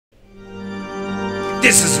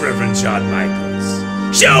This is Reverend Jon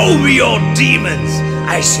Micheals. Show me your demons.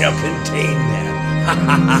 I shall contain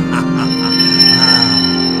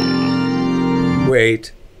them.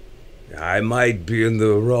 Wait, I might be in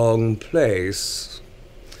the wrong place.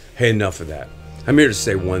 Hey, enough of that. I'm here to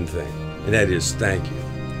say one thing, and that is thank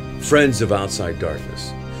you. Friends of Outside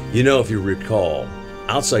Darkness. You know, if you recall,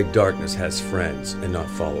 Outside Darkness has friends and not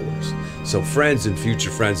followers. So friends and future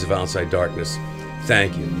friends of Outside Darkness,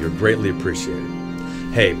 thank you. You're greatly appreciated.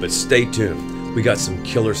 Hey, but stay tuned. We got some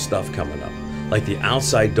killer stuff coming up, like the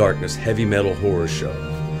Outside Darkness Heavy Metal Horror Show.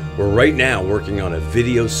 We're right now working on a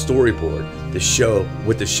video storyboard to show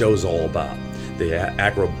what the show's all about. The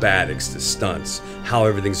acrobatics, the stunts, how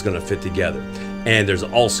everything's going to fit together. And there's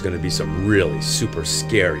also going to be some really super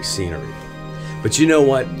scary scenery. But you know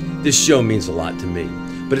what? This show means a lot to me.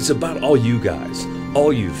 But it's about all you guys,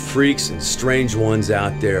 all you freaks and strange ones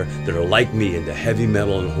out there that are like me into heavy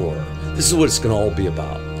metal and horror. This is what it's going to all be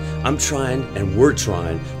about. I'm trying, and we're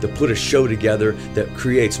trying, to put a show together that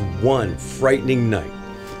creates one frightening night.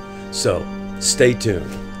 So, stay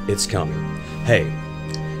tuned. It's coming. Hey,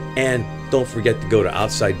 and don't forget to go to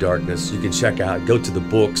Outside Darkness. You can check out, go to the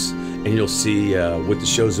books, and you'll see what the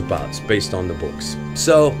show's about. It's based on the books.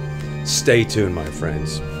 So, stay tuned, my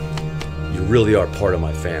friends. You really are part of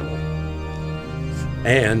my family.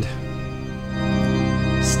 And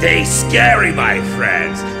stay scary, my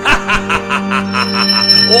friends.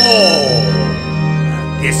 Oh,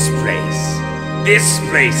 this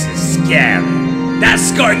place is scary.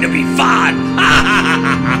 That's going to be fun.